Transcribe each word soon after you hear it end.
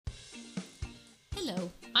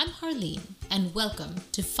I'm Harleen, and welcome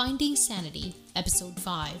to Finding Sanity, Episode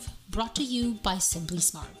 5, brought to you by Simply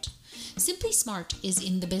Smart. Simply Smart is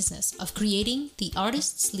in the business of creating the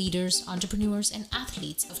artists, leaders, entrepreneurs, and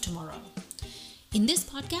athletes of tomorrow. In this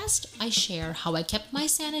podcast, I share how I kept my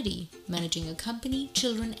sanity managing a company,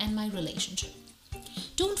 children, and my relationship.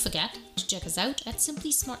 Don't forget to check us out at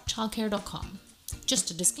simplysmartchildcare.com.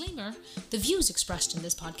 Just a disclaimer, the views expressed in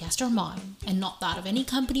this podcast are mine and not that of any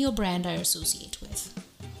company or brand I associate with.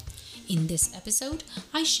 In this episode,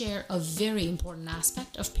 I share a very important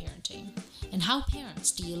aspect of parenting and how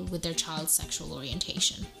parents deal with their child's sexual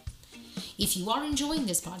orientation. If you are enjoying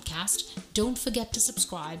this podcast, don't forget to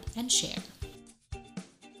subscribe and share.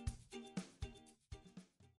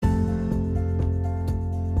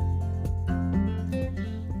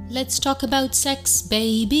 Let's talk about sex,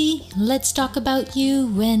 baby. Let's talk about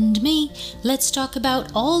you and me. Let's talk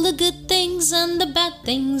about all the good things and the bad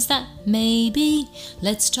things that may be.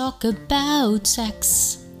 Let's talk about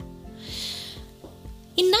sex.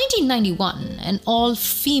 In 1991, an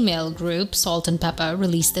all-female group, Salt and Pepper,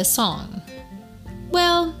 released this song.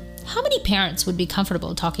 Well, how many parents would be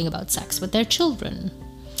comfortable talking about sex with their children?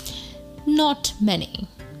 Not many.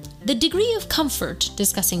 The degree of comfort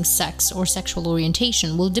discussing sex or sexual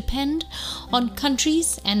orientation will depend on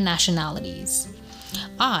countries and nationalities.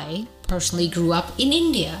 I personally grew up in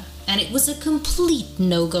India, and it was a complete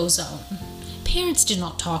no-go zone. Parents did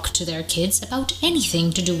not talk to their kids about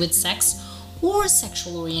anything to do with sex or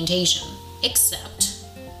sexual orientation, except,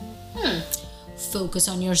 focus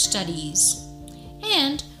on your studies,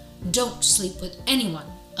 and don't sleep with anyone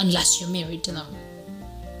unless you're married to them.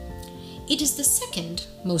 It is the second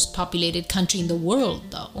most populated country in the world,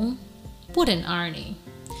 though. What an irony.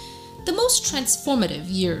 The most transformative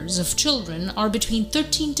years of children are between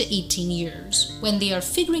 13 to 18 years, when they are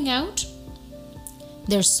figuring out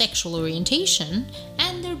their sexual orientation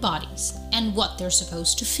and their bodies and what they're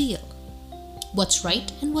supposed to feel, what's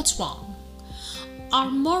right and what's wrong. Our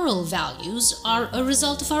moral values are a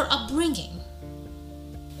result of our upbringing,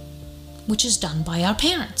 which is done by our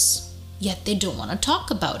parents, yet they don't want to talk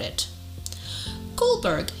about it.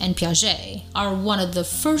 Kohlberg and Piaget are one of the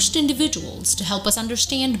first individuals to help us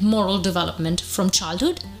understand moral development from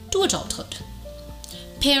childhood to adulthood.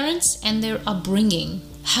 Parents and their upbringing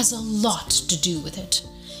has a lot to do with it.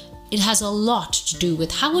 It has a lot to do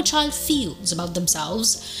with how a child feels about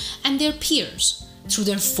themselves and their peers through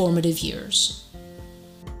their formative years.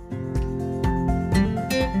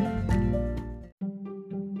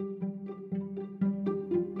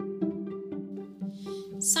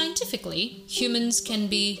 Scientifically, humans can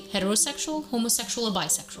be heterosexual, homosexual, or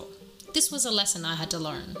bisexual. This was a lesson I had to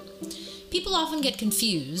learn. People often get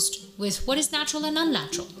confused with what is natural and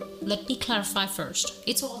unnatural. Let me clarify first.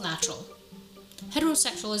 It's all natural.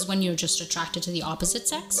 Heterosexual is when you're just attracted to the opposite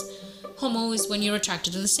sex. Homo is when you're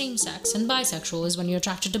attracted to the same sex. And bisexual is when you're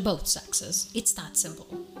attracted to both sexes. It's that simple.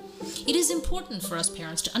 It is important for us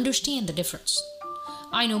parents to understand the difference.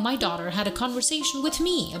 I know my daughter had a conversation with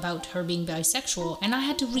me about her being bisexual, and I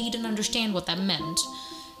had to read and understand what that meant,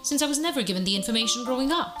 since I was never given the information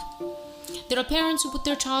growing up. There are parents who put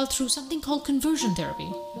their child through something called conversion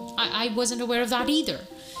therapy. I wasn't aware of that either.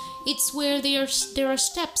 It's where there are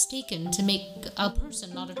steps taken to make a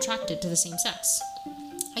person not attracted to the same sex.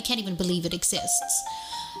 I can't even believe it exists.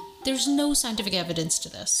 There's no scientific evidence to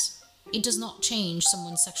this. It does not change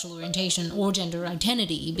someone's sexual orientation or gender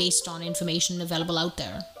identity based on information available out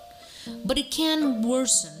there. But it can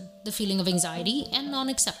worsen the feeling of anxiety and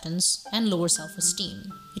non-acceptance and lower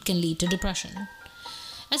self-esteem. It can lead to depression.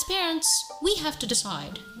 As parents, we have to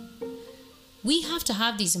decide. We have to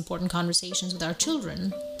have these important conversations with our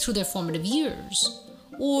children through their formative years,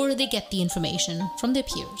 or they get the information from their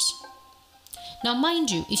peers. Now,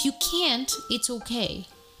 mind you, if you can't, it's okay.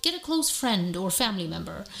 Get a close friend or family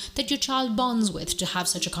member that your child bonds with to have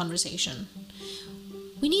such a conversation.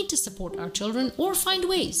 We need to support our children or find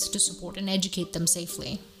ways to support and educate them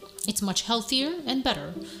safely. It's much healthier and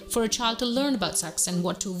better for a child to learn about sex and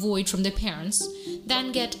what to avoid from their parents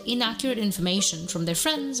than get inaccurate information from their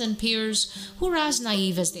friends and peers who are as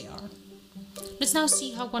naive as they are. Let's now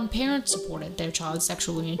see how one parent supported their child's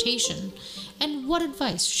sexual orientation and what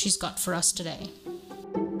advice she's got for us today.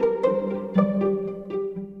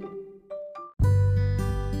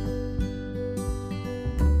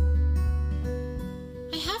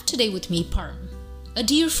 Today with me Param, a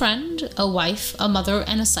dear friend, a wife, a mother,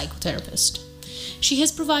 and a psychotherapist. She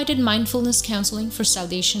has provided mindfulness counseling for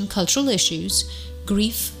South Asian cultural issues,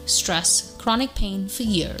 grief, stress, chronic pain for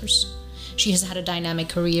years. She has had a dynamic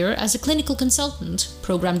career as a clinical consultant,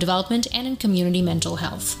 program development, and in community mental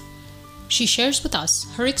health. she shares with us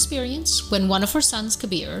her experience when one of her sons,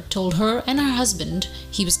 Kabir, told her and her husband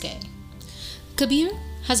he was gay. Kabir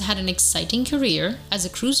has had an exciting career as a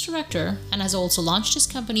cruise director and has also launched his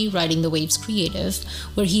company Riding the Waves Creative,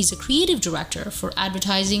 where he's a creative director for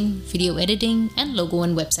advertising, video editing, and logo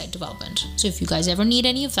and website development. So if you guys ever need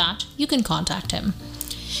any of that, you can contact him.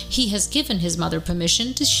 He has given his mother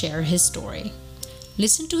permission to share his story.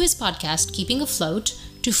 Listen to his podcast, Keeping Afloat,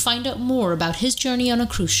 to find out more about his journey on a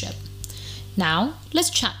cruise ship. Now, let's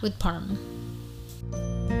chat with Param.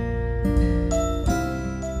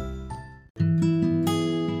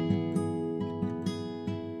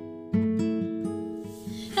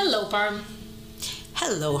 Hello, Param.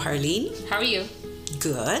 Hello, Harleen. How are you?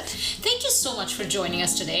 Good. Thank you so much for joining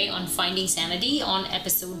us today on Finding Sanity on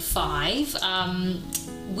episode 5.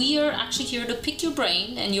 We are actually here to pick your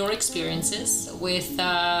brain and your experiences with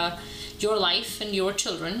your life and your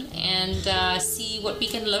children and see what we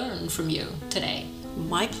can learn from you today.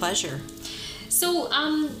 My pleasure. So,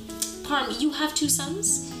 Param, you have 2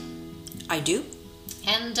 sons? I do.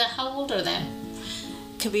 And how old are they?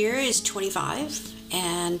 Kabir is 25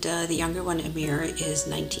 and the younger one, Amir, is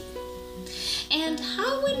 19. And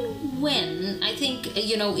how and when, I think,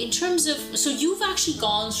 in terms of, so you've actually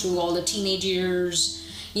gone through all the teenage years,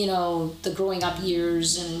 the growing up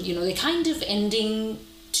years, and, the kind of ending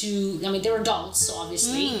to, they're adults,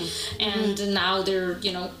 obviously, and now they're,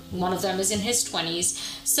 one of them is in his 20s.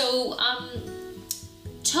 So,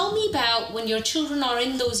 tell me about when your children are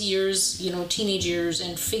in those years, teenage years,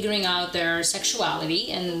 and figuring out their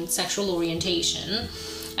sexuality and sexual orientation.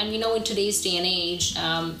 And we know in today's day and age,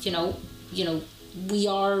 we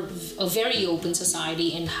are a very open society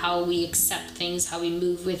in how we accept things, how we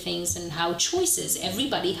move with things, and how choices.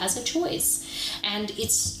 Everybody has a choice. And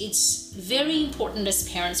it's very important as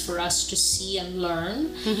parents for us to see and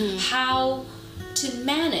learn how to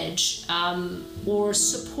manage or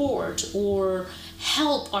support or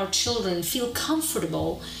help our children feel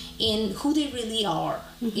comfortable in who they really are,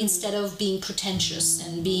 instead of being pretentious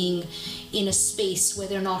and being in a space where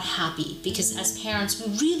they're not happy, because as parents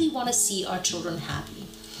we really want to see our children happy.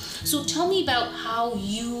 So tell me about how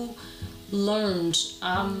you learned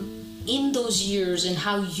in those years and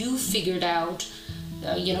how you figured out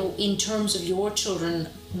in terms of your children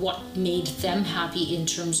what made them happy in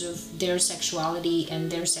terms of their sexuality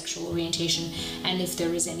and their sexual orientation, and if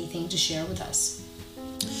there is anything to share with us.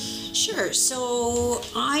 Sure. So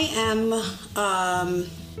I am,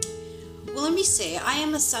 let me say, I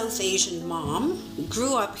am a South Asian mom.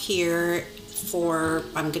 Grew up here for,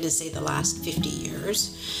 I'm going to say, the last 50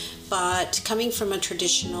 years. But coming from a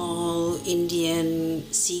traditional Indian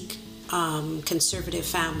Sikh conservative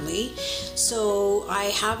family. So I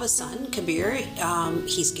have a son, Kabir.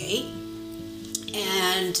 He's gay.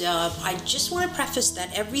 And I just want to preface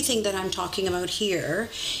that everything that I'm talking about here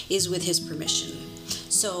is with his permission.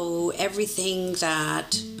 So everything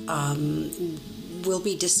that will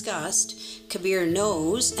be discussed, Kabir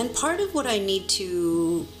knows. And part of what I need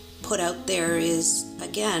to put out there is,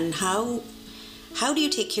 again, how do you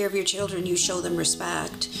take care of your children? You show them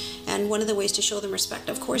respect. And one of the ways to show them respect,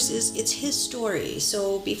 of course, is it's his story.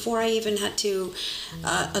 So before I even had to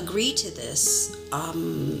agree to this,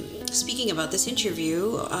 speaking about this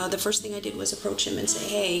interview, the first thing I did was approach him and say,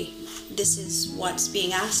 hey, this is what's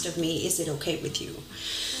being asked of me. Is it okay with you?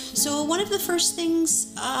 So one of the first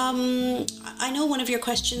things, I know one of your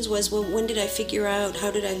questions was, well, when did I figure out,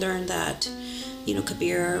 how did I learn that,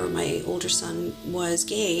 Kabir, my older son, was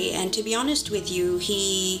gay? And to be honest with you,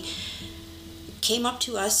 he came up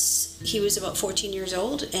to us. He was about 14 years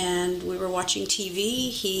old and we were watching TV.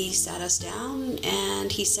 He sat us down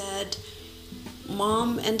and he said,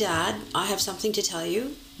 Mom and Dad, I have something to tell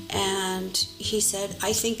you. And he said,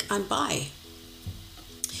 I think I'm bi.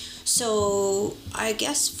 So I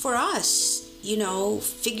guess for us,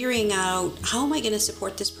 figuring out how am I going to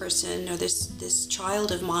support this person or this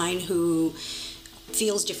child of mine who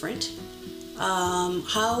feels different.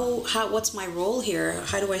 What's my role here?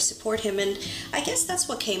 How do I support him? And I guess that's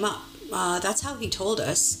what came up. That's how he told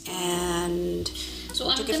us. And so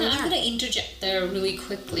I'm going to interject there really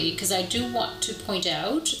quickly, because I do want to point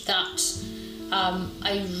out that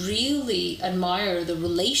I really admire the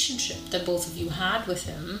relationship that both of you had with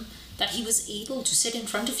him, that he was able to sit in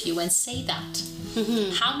front of you and say that.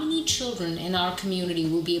 How many children in our community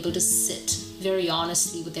will be able to sit very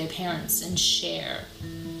honestly with their parents and share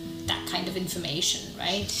that kind of information,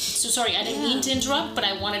 right? So sorry, I didn't mean to interrupt, but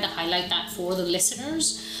I wanted to highlight that for the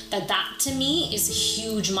listeners, that to me is a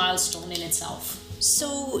huge milestone in itself.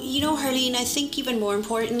 So, Harleen, I think even more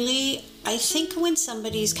importantly, I think when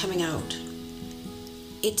somebody's coming out,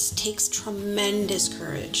 it takes tremendous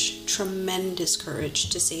courage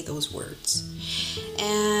to say those words.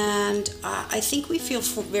 And I think we feel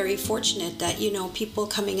very fortunate that, people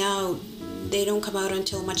coming out, they don't come out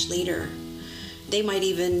until much later. They might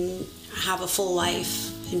even have a full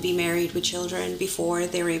life and be married with children before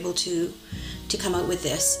they're able to come out with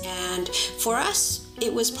this. And for us,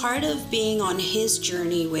 it was part of being on his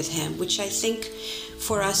journey with him, which I think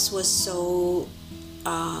for us was so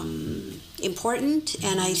important.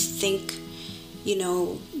 And I think,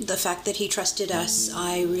 the fact that he trusted us,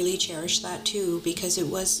 I really cherish that too, because it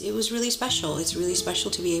was really special. It's really special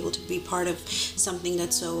to be able to be part of something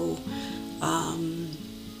that's so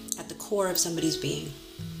at the core of somebody's being.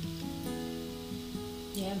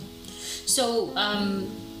 Yeah. So,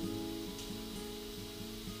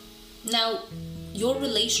 now, your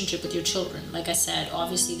relationship with your children, like I said,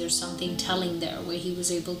 obviously there's something telling there where he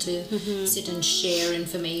was able to sit and share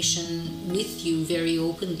information with you very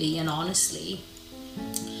openly and honestly.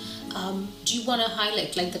 Do you want to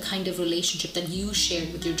highlight the kind of relationship that you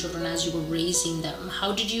shared with your children as you were raising them?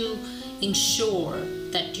 How did you ensure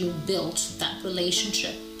that you built that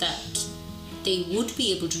relationship, that they would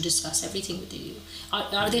be able to discuss everything with you?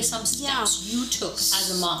 Are there some steps you took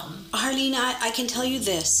as a mom? Harleen, I can tell you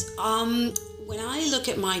this. When I look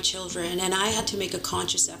at my children, and I had to make a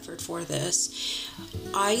conscious effort for this,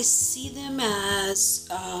 I see them as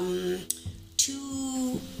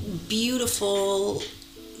two beautiful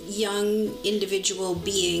young individual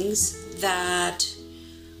beings that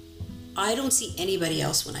I don't see anybody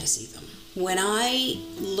else when I see them. When I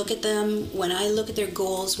look at them, when I look at their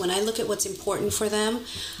goals, when I look at what's important for them,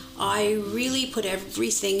 I really put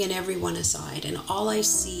everything and everyone aside, and all I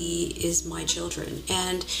see is my children.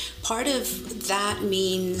 And part of that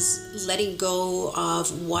means letting go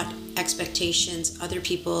of what expectations other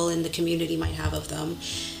people in the community might have of them.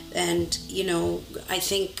 And, I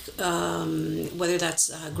think whether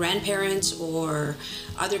that's grandparents or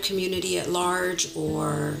other community at large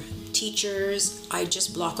or teachers, I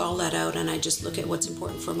just block all that out and I just look at what's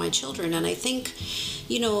important for my children. And I think,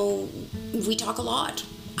 we talk a lot.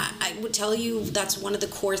 I would tell you that's one of the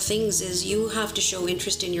core things is you have to show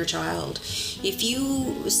interest in your child. If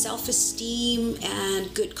you self-esteem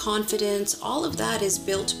and good confidence, all of that is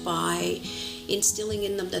built by instilling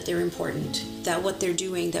in them that they're important, that what they're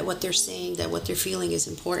doing, that what they're saying, that what they're feeling is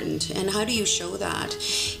important. And how do you show that?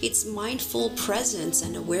 It's mindful presence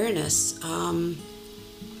and awareness.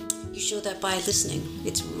 You show that by listening.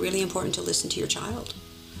 It's really important to listen to your child.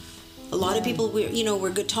 A lot of people, we're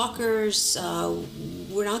good talkers.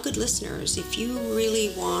 We're not good listeners. If you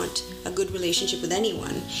really want a good relationship with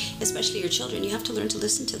anyone, especially your children, you have to learn to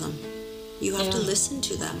listen to them. You have to listen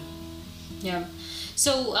to them. Yeah.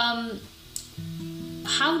 So,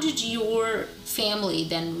 how did your family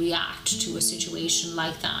then react to a situation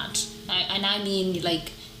like that? I mean,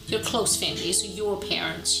 your close family, so your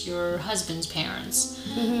parents, your husband's parents,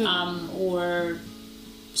 or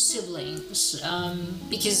siblings,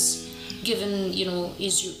 because given,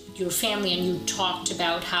 is your family, and you talked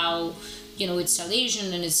about how, it's South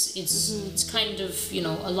Asian and it's kind of,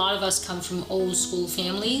 a lot of us come from old school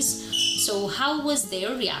families. So how was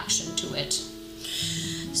their reaction to it?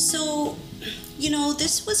 So,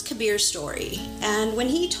 this was Kabir's story. And when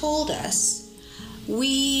he told us,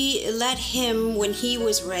 we let him, when he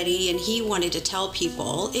was ready and he wanted to tell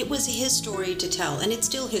people, it was his story to tell. And it's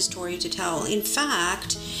still his story to tell. In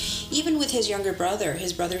fact, even with his younger brother,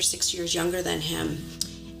 his brother's 6 years younger than him,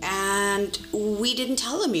 and we didn't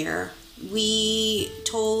tell Amir. We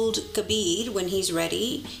told Kabir when he's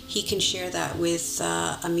ready, he can share that with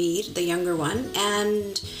Amir, the younger one.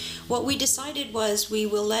 And what we decided was we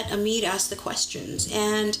will let Amir ask the questions.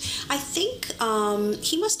 And I think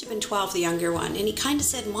he must have been 12, the younger one. And he kind of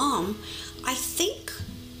said, Mom, I think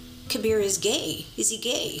Kabir is gay. Is he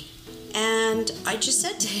gay? And I just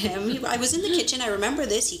said to him, I was in the kitchen, I remember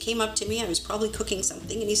this, he came up to me, I was probably cooking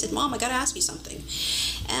something, and he said, Mom, I gotta ask you something.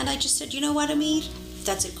 And I just said, you know what, Amir?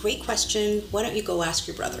 That's a great question. Why don't you go ask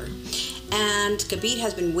your brother? And Kabir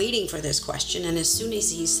has been waiting for this question, and as soon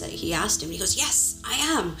as he asked him, he goes, yes, I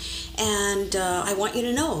am. And I want you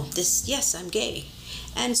to know this, yes, I'm gay.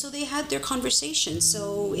 And so they had their conversation.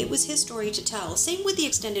 So it was his story to tell. Same with the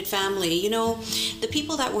extended family. The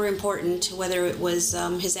people that were important, whether it was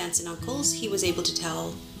his aunts and uncles, he was able to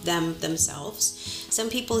tell them themselves. Some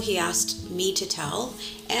people he asked me to tell.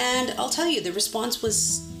 And I'll tell you, the response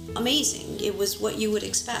was amazing. It was what you would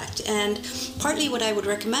expect. And partly what I would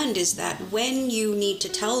recommend is that when you need to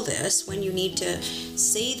tell this, when you need to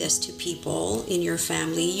say this to people in your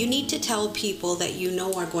family, you need to tell people that you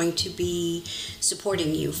know are going to be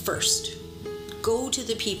supporting you first. go to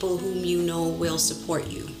the people whom you know will support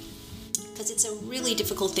you, because it's a really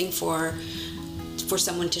difficult thing for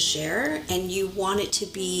someone to share, and you want it to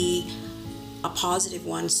be a positive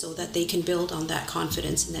one so that they can build on that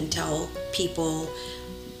confidence and then tell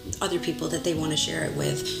other people that they want to share it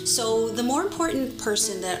with. So the more important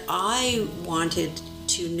person that I wanted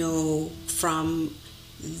to know from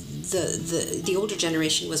the older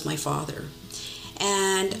generation was my father.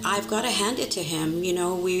 And I've got to hand it to him. You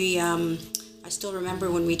know, I still remember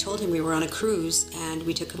when we told him we were on a cruise, and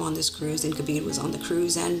we took him on this cruise, and Kabir was on the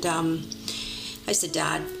cruise, and I said,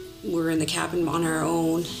 Dad, we're in the cabin on our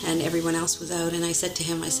own, and everyone else was out, and I said to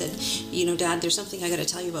him, I said, you know, Dad, there's something I got to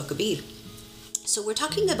tell you about Kabir. So we're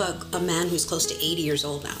talking about a man who's close to 80 years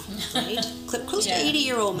old now, right? Close to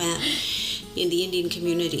 80-year-old man in the Indian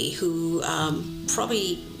community who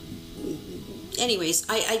probably... Anyways,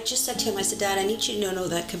 I just said to him, I said, Dad, I need you to know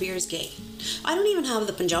that Kabir is gay. I don't even have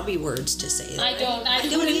the Punjabi words to say that. I don't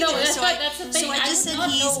know. That's the thing. So I just said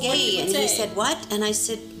he's gay, and he said, what? And I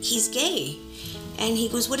said, he's gay. And he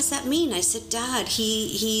goes, what does that mean? I said, Dad,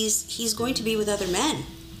 he's going to be with other men.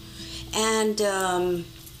 And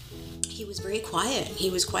he was very quiet.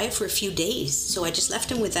 He was quiet for a few days. So I just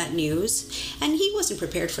left him with that news, and he wasn't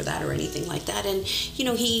prepared for that or anything like that. And you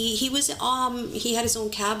know, he had his own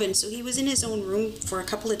cabin, so he was in his own room for a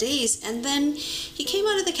couple of days, and then he came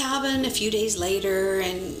out of the cabin a few days later,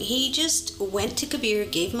 and he just went to Kabir,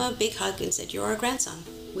 gave him a big hug, and said, "You're our grandson.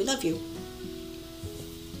 We love you."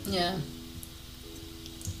 Yeah.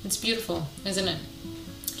 It's beautiful, isn't it?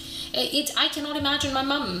 I cannot imagine my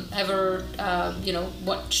mum ever,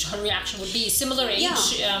 what her reaction would be. Similar age,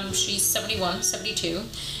 Yeah. She's 71, 72,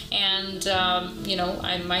 and,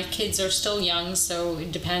 my kids are still young, so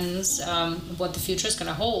it depends what the future is going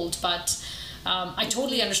to hold, but I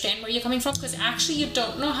totally understand where you're coming from, because actually you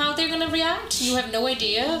don't know how they're going to react. You have no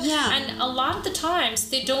idea. Yeah. And a lot of the times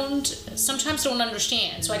they sometimes don't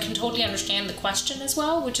understand, so I can totally understand the question as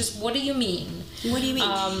well, which is, what do you mean? What do you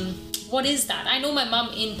mean? What is that? I know my mom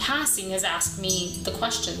in passing has asked me the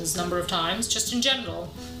questions a number of times, just in general.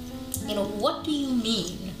 What do you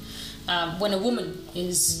mean when a woman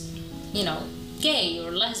is, gay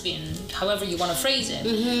or lesbian, however you want to phrase it?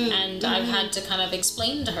 Mm-hmm, and I've had to kind of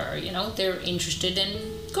explain to her, they're interested in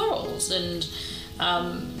girls, and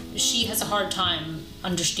she has a hard time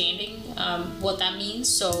understanding what that means.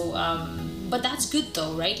 So, but that's good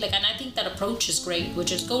though, right? And I think that approach is great,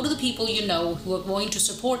 which is go to the people you know who are going to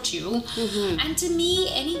support you. Mm-hmm. And to me,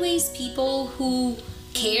 anyways, people who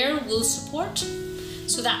care will support.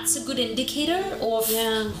 So that's a good indicator of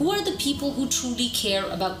who are the people who truly care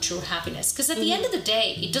about your happiness. Because at the end of the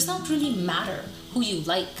day, it does not really matter who you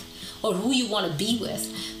like or who you want to be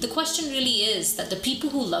with. The question really is that the people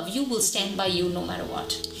who love you will stand by you no matter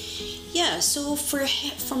what. Yeah, so for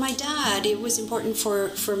my dad, it was important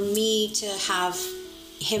for me to have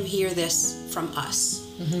him hear this from us,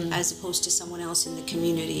 as opposed to someone else in the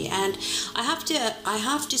community. And I have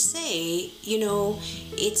to say,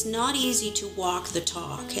 it's not easy to walk the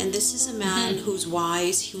talk. And this is a man who's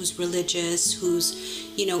wise, who's religious, who's,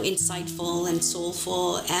 insightful and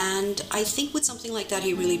soulful. And I think with something like that,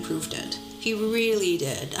 he really proved it. He really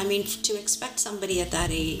did. I mean, to expect somebody at that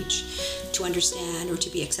age to understand or to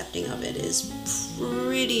be accepting of it is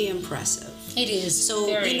pretty impressive. It is. So,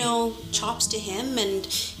 chops to him. And,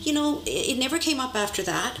 it never came up after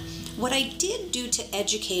that. What I did do to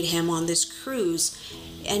educate him on this cruise,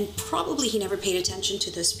 and probably he never paid attention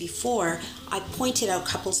to this before, I pointed out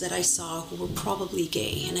couples that I saw who were probably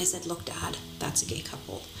gay. And I said, look, Dad, that's a gay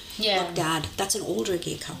couple. Yeah. Look, Dad, that's an older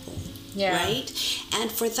gay couple. Yeah. Right?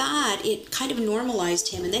 And for that, it kind of normalized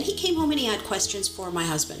him. And then he came home and he had questions for my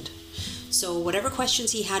husband. So whatever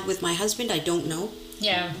questions he had with my husband, I don't know.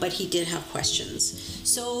 Yeah. But he did have questions.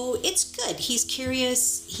 So it's good. He's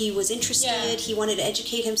curious. He was interested. Yeah. He wanted to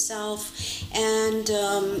educate himself. And,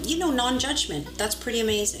 non-judgment. That's pretty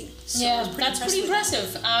amazing. So that's pretty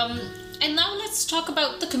impressive. And now let's talk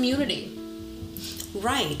about the community.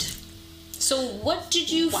 Right. So what did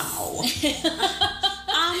you... Wow.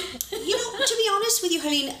 To be honest with you,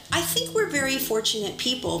 Helene, I think we're very fortunate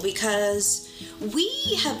people because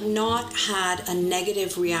we have not had a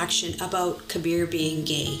negative reaction about Kabir being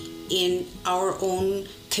gay in our own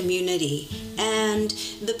community. And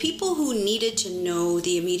the people who needed to know,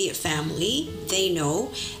 the immediate family, they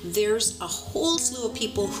know. There's a whole slew of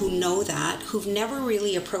people who know that, who've never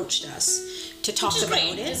really approached us to talk about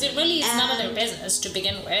it. Because it really is none of their business to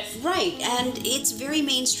begin with. Right, and it's very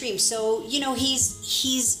mainstream. So,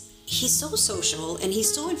 he's so social and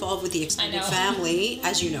he's so involved with the extended know. family,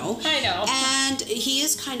 as you know. I know. And he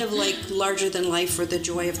is kind of like larger than life for the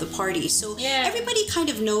joy of the party. So Yeah. everybody kind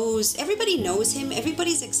of knows, everybody knows him,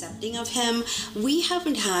 everybody's accepting of him. We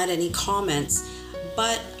haven't had any comments,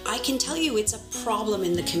 but I can tell you it's a problem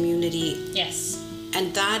in the community. Yes.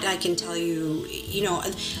 And that I can tell you, you know,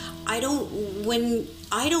 I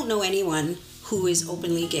don't know anyone who is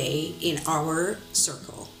openly gay in our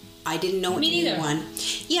circle. I didn't know Me neither. anyone.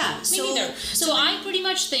 Yeah, Me neither. So I pretty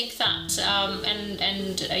much think that,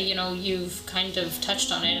 you know, you've kind of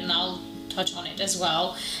touched on it, and I'll touch on it as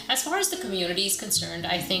well. As far as the community is concerned,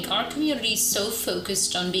 I think our community is so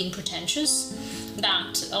focused on being pretentious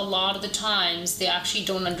that a lot of the times they actually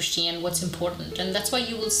don't understand what's important. And that's why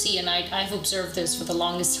you will see, and I've observed this for the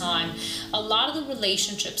longest time, a lot of the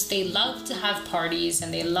relationships, they love to have parties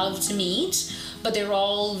and they love to meet, but they're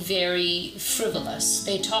all very frivolous.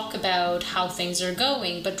 They talk about how things are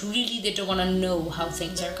going, but really they don't want to know how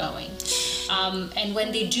things are going. And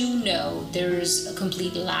when they do know, there's a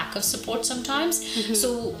complete lack of support sometimes.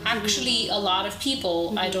 So actually a lot of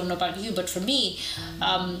people, I don't know about you, but for me,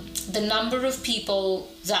 the number of people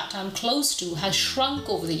that I'm close to has shrunk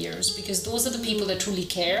over the years, because those are the people that truly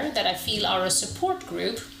care, that I feel are a support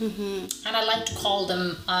group. And I like to call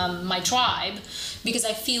them my tribe, because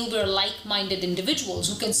I feel we're like-minded individuals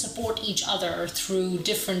who can support each other through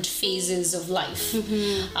different phases of life,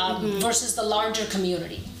 versus the larger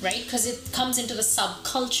community, right? Because it comes into the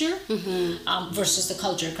subculture versus the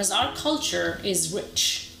culture, because our culture is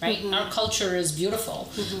rich. Right? Our culture is beautiful,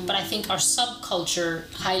 but I think our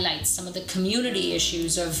subculture highlights some of the community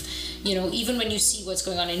issues of, you know, even when you see what's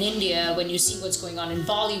going on in India, when you see what's going on in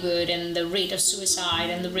Bollywood and the rate of suicide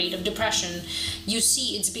and the rate of depression, you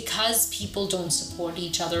see it's because people don't support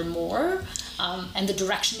each other more, and the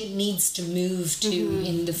direction it needs to move to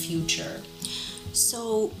in the future.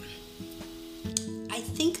 So I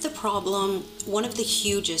think the problem, one of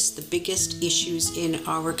the biggest issues in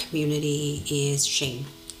our community is shame.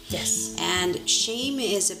 Yes. And shame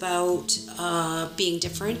is about being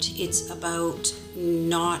different. It's about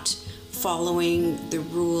not following the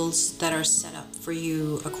rules that are set up for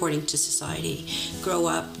you according to society. Grow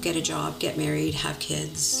up, get a job, get married, have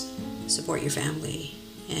kids, support your family.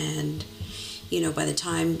 And, you know, by the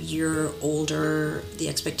time you're older, the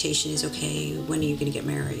expectation is, okay, when are you going to get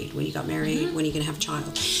married? When you got married, when are you going to have a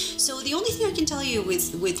child? So the only thing I can tell you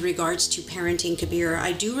with regards to parenting Kabir,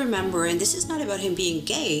 I do remember, and this is not about him being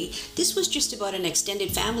gay, this was just about an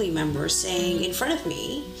extended family member saying in front of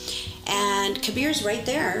me, and Kabir's right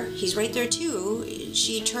there, he's right there too,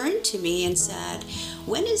 she turned to me and said,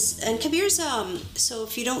 and Kabir's, so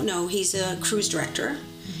if you don't know, he's a cruise director,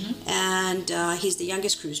 and he's the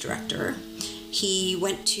youngest cruise director. He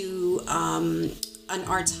went to an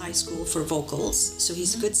arts high school for vocals, so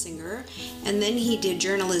he's a good singer. And then he did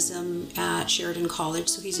journalism at Sheridan College,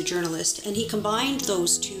 so he's a journalist. And he combined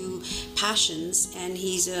those two passions, and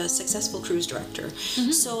he's a successful cruise director.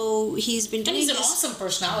 So he's been doing And he's this. an awesome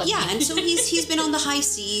personality. Yeah, and so he's been on the high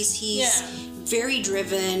seas. He's very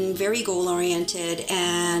driven, very goal-oriented,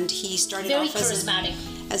 and he started Very off charismatic.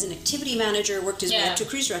 as an activity manager, worked his way up to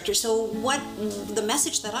cruise director. So the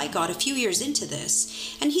message that I got a few years into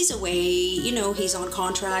this, and he's away, you know, he's on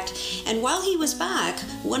contract, and while he was back,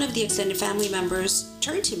 one of the extended family members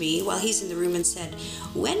turned to me while he's in the room and said,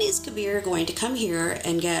 when is Kabir going to come here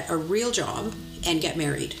and get a real job and get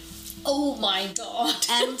married? Oh my God.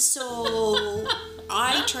 And so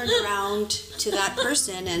I turned around to that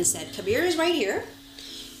person and said, Kabir is right here.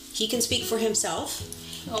 He can speak for himself.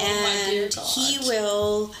 Oh, my dear And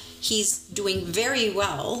God. he's doing very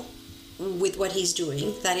well with what he's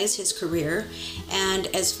doing. That is his career. And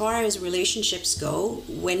as far as relationships go,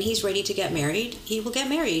 when he's ready to get married, he will get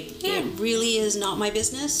married. Yeah. It really is not my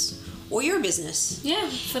business or your business. Yeah,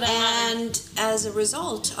 for that matter. And as a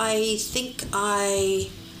result, I think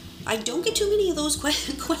I don't get too many of those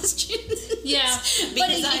questions. Yeah,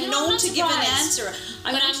 because I'm known to give an answer.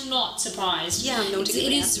 I'm not surprised. Yeah, I'm known to give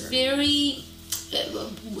an answer. It is very...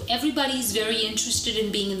 Everybody's very interested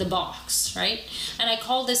in being in the box, right? And I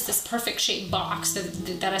call this perfect shaped box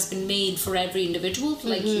that has been made for every individual,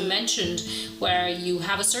 like you mentioned, where you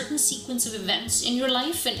have a certain sequence of events in your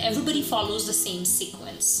life and everybody follows the same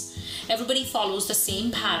sequence. Everybody follows the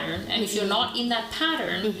same pattern, and if you're not in that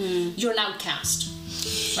pattern, you're an outcast.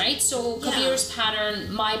 Right? So Kabir's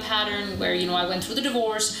pattern, my pattern, where, you know, I went through the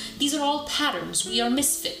divorce, these are all patterns. We are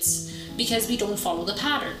misfits because we don't follow the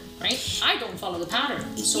pattern, right? I don't follow the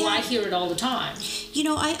pattern, so I hear it all the time. You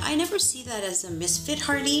know, I never see that as a misfit,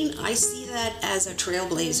 Harleen. I see that as a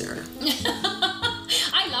trailblazer.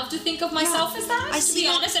 I love to think of myself as that, to be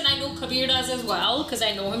honest, and I know Kabir does as well, because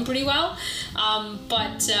I know him pretty well.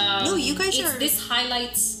 No, you guys are... This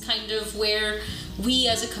highlights kind of where we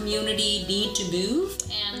as a community need to move,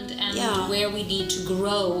 and where we need to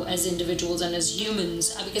grow as individuals and as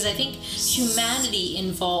humans, because I think humanity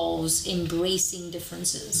involves embracing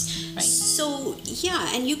differences, right? So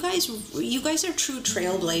and you guys are true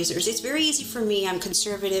trailblazers. It's very easy for me. I'm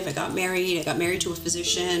conservative. I got married to a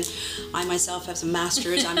physician. I myself have some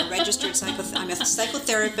masters. I'm a registered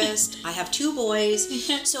psychotherapist. I have 2 boys.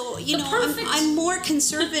 So I'm more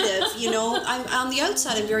conservative. I'm on the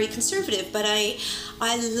outside. I'm very conservative, but I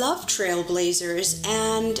love trailblazers,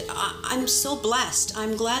 and I'm so blessed.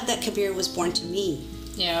 I'm glad that Kabir was born to me.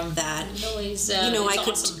 Yeah, that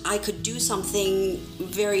awesome. I could do something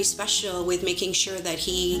very special with making sure that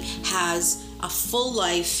he has a full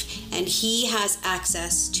life and he has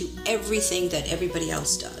access to everything that everybody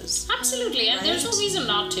else does. Absolutely, and there's no reason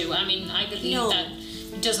not to. I mean, I believe that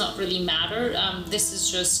it does not really matter. This is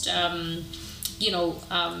just a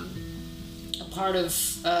part of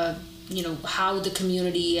how the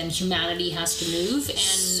community and humanity has to move,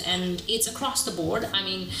 and it's across the board. I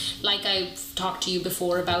mean, like I've talked to you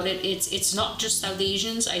before about it, it's not just South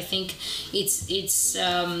Asians. I think it's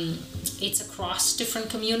across different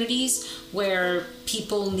communities where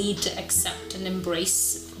people need to accept and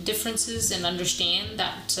embrace differences and understand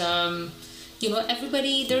that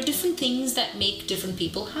everybody, there are different things that make different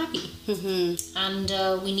people happy. Mm-hmm. And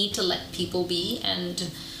we need to let people be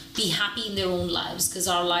and be happy in their own lives, because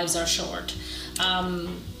our lives are short.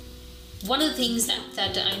 One of the things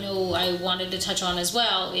that I know I wanted to touch on as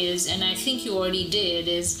well is, and I think you already did,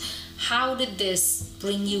 is how did this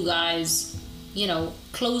bring you guys,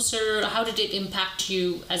 closer? How did it impact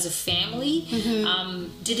you as a family? Mm-hmm.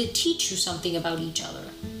 Did it teach you something about each other?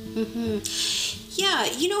 Mm-hmm. Yeah,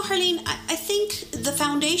 Harleen, I think the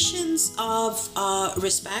foundations of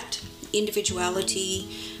respect, individuality,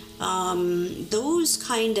 those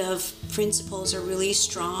kind of principles are really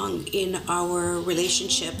strong in our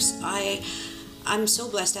relationships. I'm so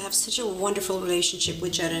blessed to have such a wonderful relationship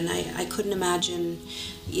with Jed, and I couldn't imagine,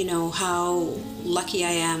 how lucky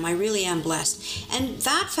I am. I really am blessed. And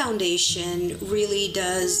that foundation really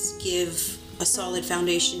does give a solid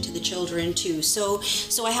foundation to the children too. So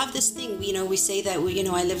I have this thing, we say that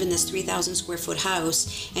I live in this 3,000 square foot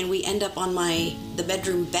house, and we end up on the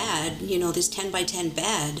bedroom bed, this 10 by 10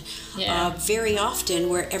 bed, very often,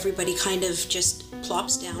 where everybody kind of just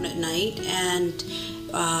plops down at night, and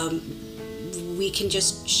we can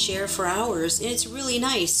just share for hours, and it's really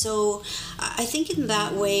nice. So I think in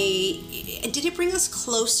that way, did it bring us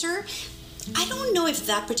closer? I don't know if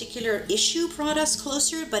that particular issue brought us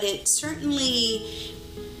closer, but it certainly...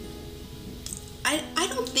 I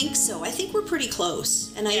don't think so. I think we're pretty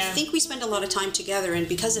close, and I think we spend a lot of time together, and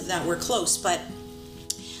because of that, we're close. But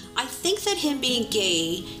I think that him being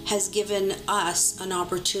gay has given us an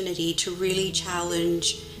opportunity to really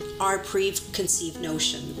challenge our preconceived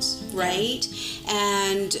notions, right?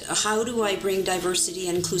 And how do I bring diversity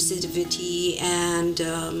and inclusivity, and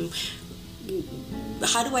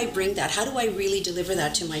how do I bring that? How do I really deliver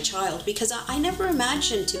that to my child? Because I never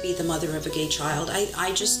imagined to be the mother of a gay child.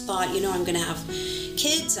 I just thought, I'm going to have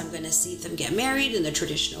kids, I'm going to see them get married in the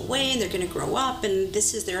traditional way, and they're going to grow up, and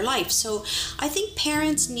this is their life. So I think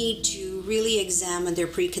parents need to really examine their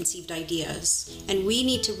preconceived ideas, and we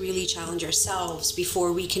need to really challenge ourselves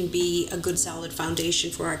before we can be a good solid foundation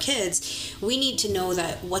for our kids. We need to know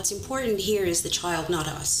that what's important here is the child, not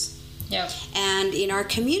us. Yeah. And in our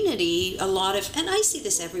community, a lot of, and I see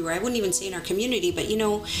this everywhere, I wouldn't even say in our community, but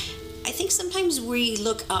I think sometimes we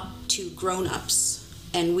look up to grown-ups,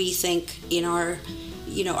 and we think in our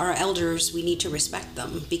elders, we need to respect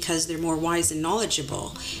them because they're more wise and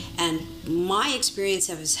knowledgeable. And my experience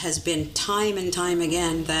has been time and time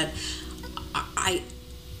again that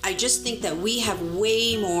I just think that we have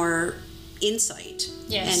way more insight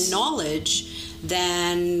and knowledge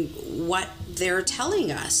than what they're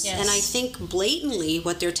telling us. And I think blatantly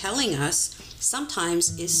what they're telling us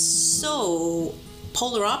sometimes is so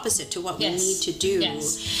polar opposite to what we need to do.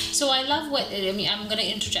 So I love I'm going to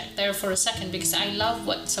interject there for a second, because I love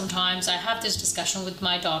what sometimes I have this discussion with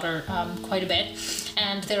my daughter quite a bit,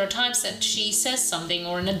 and there are times that she says something,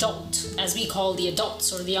 or an adult, as we call the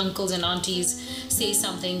adults or the uncles and aunties, say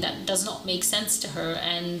something that does not make sense to her,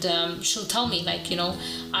 and she'll tell me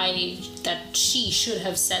that she should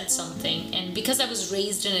have said something, and because I was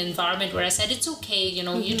raised in an environment where I said it's okay,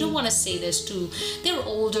 you don't want to say this to, they're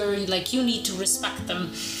older, you need to respect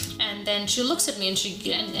them. And then she looks at me and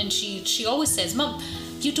she always says, Mom,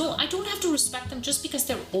 I don't have to respect them just because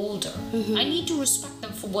they're older. I need to respect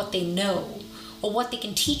them for what they know, or what they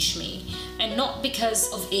can teach me, and not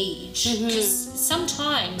because of age. Because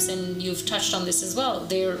sometimes, and you've touched on this as well,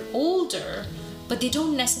 they're older, but they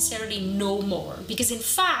don't necessarily know more, because in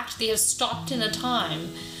fact they have stopped in a time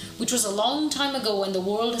which was a long time ago when the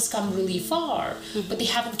world has come really far, but they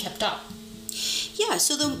haven't kept up. Yeah,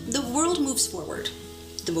 so the world moves forward.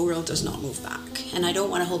 The world does not move back, and I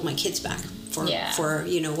don't want to hold my kids back for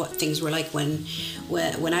you know what things were like when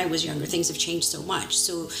I was younger. Things have changed so much.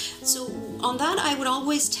 So on that, I would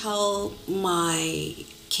always tell my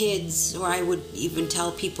kids, or I would even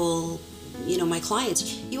tell people, you know, my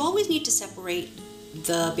clients, you always need to separate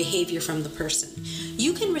the behavior from the person.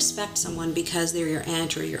 You can respect someone because they're your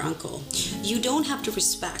aunt or your uncle. You don't have to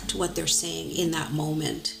respect what they're saying in that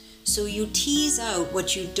moment. So you tease out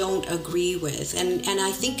what you don't agree with. And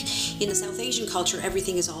I think in the South Asian culture,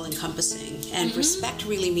 everything is all encompassing. And respect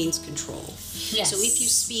really means control. Yes. So if you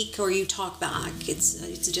speak or you talk back, it's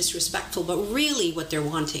disrespectful. But really what they're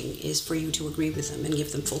wanting is for you to agree with them and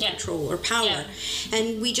give them full control or power. Yeah.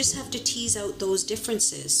 And we just have to tease out those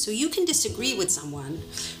differences. So you can disagree with someone,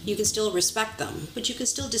 you can still respect them, but you can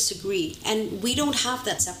still disagree. And we don't have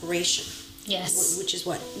that separation. Yes, which is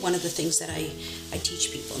what one of the things that I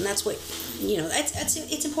teach people, and that's what, you know,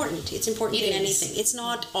 it's important. It's important in anything. It's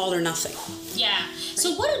not all or nothing. Yeah. Right?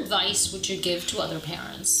 So what advice would you give to other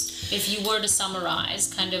parents if you were to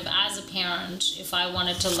summarize, kind of as a parent, if I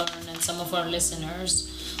wanted to learn, and some of our listeners,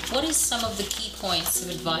 what is some of the key points of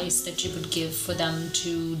advice that you would give for them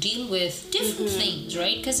to deal with different things,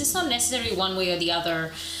 right? Because it's not necessarily one way or the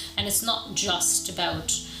other, and it's not just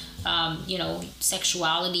about you know,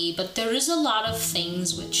 sexuality, but there is a lot of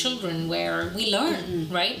things with children where we learn,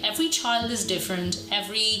 right? Every child is different,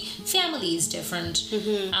 every family is different.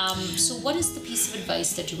 So what is the piece of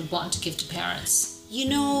advice that you would want to give to parents? You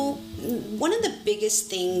know, one of the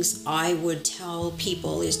biggest things I would tell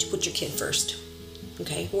people is to put your kid first.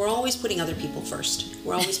 Okay, we're always putting other people first.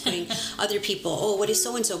 We're always putting other people, oh, what is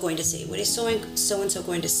so-and-so going to say? What is so-and-so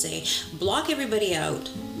going to say? Block everybody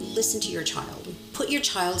out. Listen to your child. Put your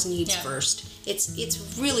child's needs first. It's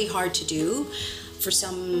really hard to do for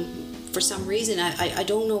some reason. I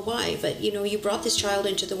don't know why, but you know, you brought this child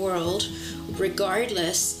into the world,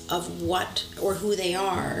 regardless of what or who they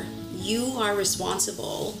are. You are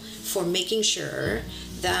responsible for making sure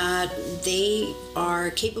that they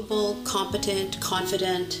are capable, competent,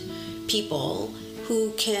 confident people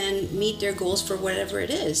who can meet their goals for whatever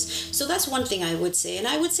it is. So that's one thing I would say. And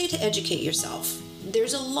I would say to educate yourself.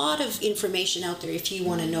 There's a lot of information out there if you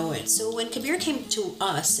want to know it. So when Kabir came to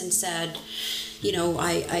us and said, you know,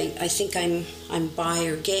 I think I'm bi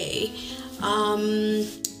or gay, I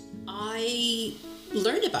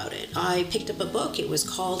learned about it. I picked up a book. It was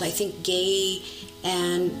called, I think, Gay,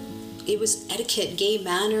 and it was Etiquette, Gay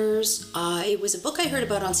Manners. It was a book I heard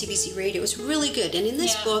about on CBC Radio. It was really good. And in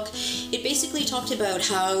this book, it basically talked about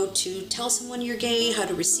how to tell someone you're gay, how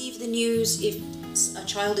to receive the news if a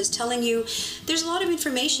child is telling you. There's a lot of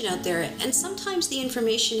information out there, and sometimes the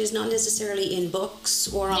information is not necessarily in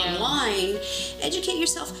books or online. Educate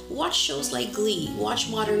yourself. Watch shows like Glee. Watch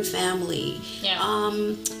Modern Family.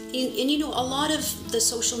 And you know, a lot of the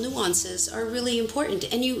social nuances are really important,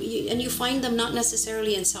 and you find them not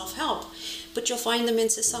necessarily in self-help, but you'll find them in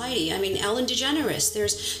society. I mean, Ellen DeGeneres.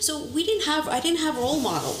 I didn't have role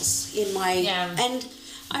models in my and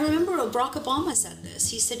I remember Barack Obama said this.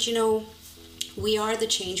 He said, you know, we are the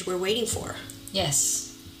change we're waiting for.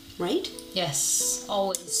 Yes. Right? Yes,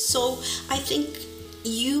 always. So I think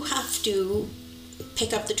you have to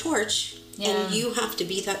pick up the torch, and you have to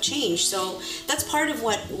be that change. So that's part of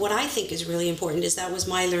what I think is really important, is that was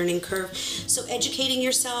my learning curve. So educating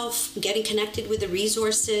yourself, getting connected with the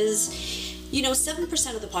resources. You know,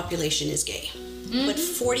 7% of the population is gay, but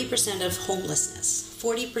 40% of homelessness,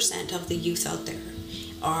 40% of the youth out there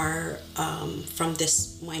are from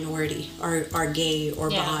this minority, are gay or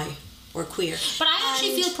bi or queer. But I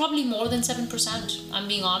actually feel probably more than 7%. I'm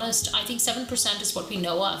being honest. I think 7% is what we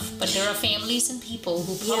know of. But there are families and people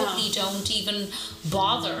who probably don't even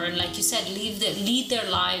bother, and like you said, lead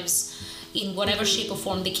their lives in whatever shape or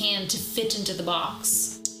form they can to fit into the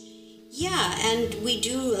box. Yeah, and we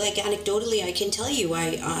do, like anecdotally, I can tell you,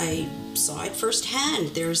 I saw it firsthand.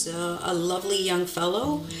 There's a lovely young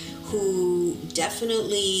fellow who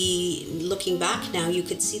definitely, looking back now, you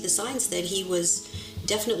could see the signs that he was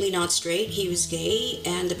definitely not straight. He was gay,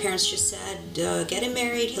 and the parents just said, get him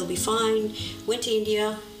married, he'll be fine. Went to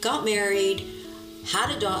India, got married,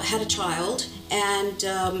 had a child, and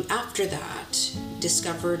after that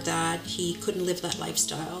discovered that he couldn't live that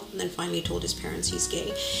lifestyle, and then finally told his parents he's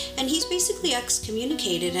gay. And he's basically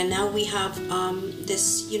excommunicated, and now we have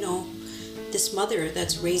this mother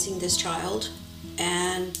that's raising this child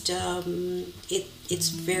and it's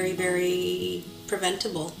very, very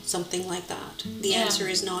preventable, something like that. The answer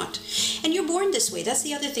is not. And you're born this way. That's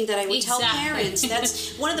the other thing that I would tell parents.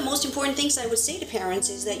 That's one of the most important things I would say to parents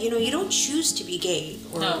is that, you don't choose to be gay,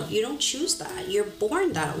 or you don't choose that. You're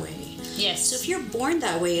born that way. Yes. So if you're born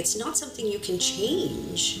that way, it's not something you can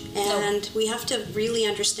change. And we have to really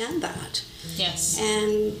understand that. Yes.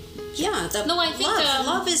 And I think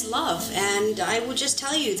love is love. And I would just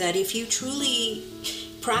tell you that if you truly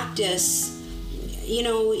practice,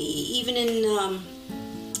 even in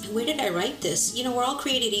where did I write this? We're all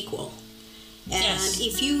created equal. And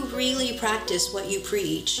if you really practice what you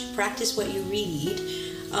preach, practice what you read,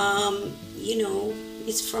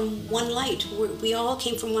 it's from one light. We all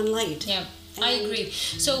came from one light. Yeah, I agree.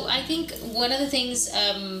 So I think one of the things,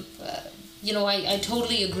 I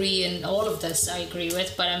totally agree in all of this, I agree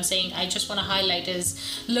with, but I'm saying I just want to highlight is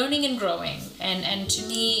learning and growing. And to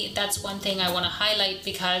me, that's one thing I want to highlight,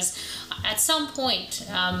 because at some point,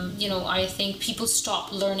 I think people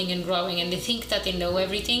stop learning and growing, and they think that they know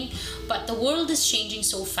everything, but the world is changing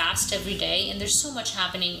so fast every day, and there's so much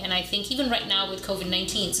happening. And I think even right now with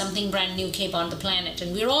COVID-19, something brand new came on the planet,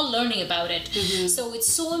 and we're all learning about it. Mm-hmm. So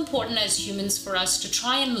it's so important as humans for us to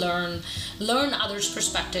try and learn others'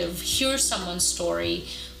 perspective, hear someone's story,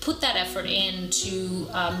 put that effort in to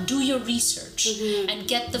do your research and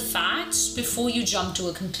get the facts before you jump to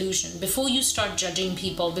a conclusion, before you start judging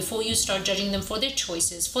people, before you start judging them for their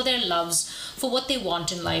choices, for their loves, for what they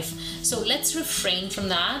want in life. So let's refrain from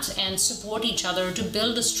that and support each other to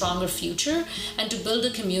build a stronger future and to build a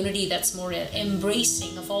community that's more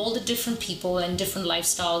embracing of all the different people and different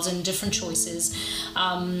lifestyles and different choices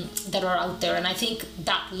that are out there. And I think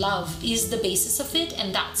that love is the basis of it,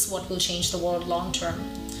 and that's what will change the world long term.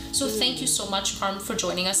 So thank you so much, Parm, for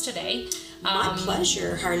joining us today. My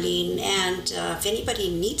pleasure, Harleen. And if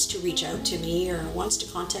anybody needs to reach out to me or wants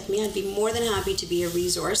to contact me, I'd be more than happy to be a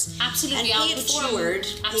resource. Absolutely. And pay it forward.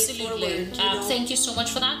 Absolutely. Thank you so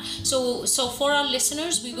much for that. So for our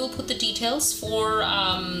listeners, we will put the details for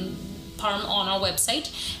Parm on our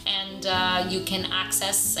website, and you can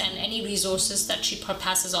access and any resources that she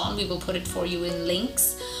passes on, we will put it for you in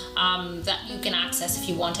links that you can access if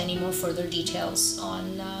you want any more further details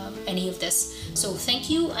on any of this. So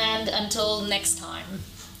thank you, and until next time.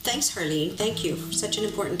 Thanks, Harleen. Thank you for such an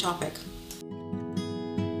important topic.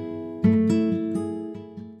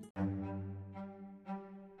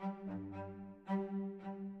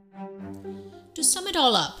 To sum it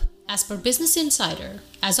all up, as per Business Insider,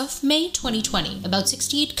 as of May 2020, about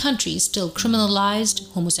 68 countries still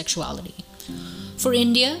criminalized homosexuality. For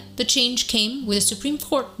India, the change came with a Supreme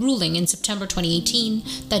Court ruling in September 2018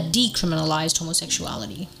 that decriminalized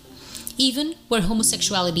homosexuality. Even where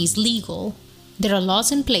homosexuality is legal, there are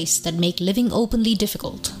laws in place that make living openly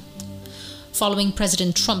difficult. Following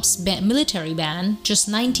President Trump's military ban, just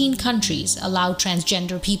 19 countries allow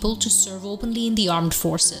transgender people to serve openly in the armed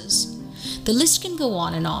forces. The list can go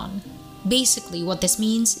on and on. Basically, what this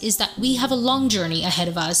means is that we have a long journey ahead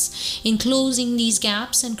of us in closing these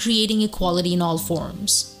gaps and creating equality in all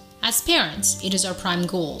forms. As parents, it is our prime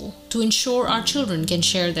goal to ensure our children can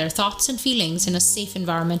share their thoughts and feelings in a safe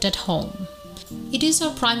environment at home. It is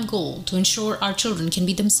our prime goal to ensure our children can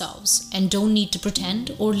be themselves and don't need to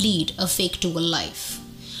pretend or lead a fake dual life.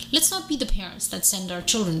 Let's not be the parents that send our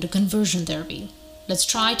children to conversion therapy. Let's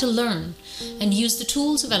try to learn and use the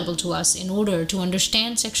tools available to us in order to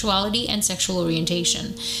understand sexuality and sexual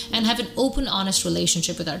orientation and have an open, honest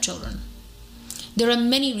relationship with our children. There are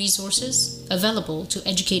many resources available to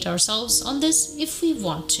educate ourselves on this if we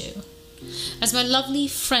want to. As my lovely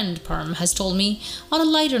friend Parm has told me, on a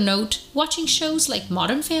lighter note, watching shows like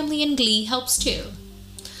Modern Family and Glee helps too.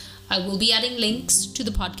 I will be adding links to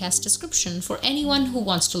the podcast description for anyone who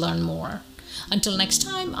wants to learn more. Until next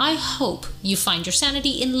time, I hope you find your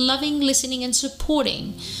sanity in loving, listening, and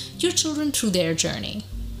supporting your children through their journey.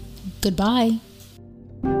 Goodbye.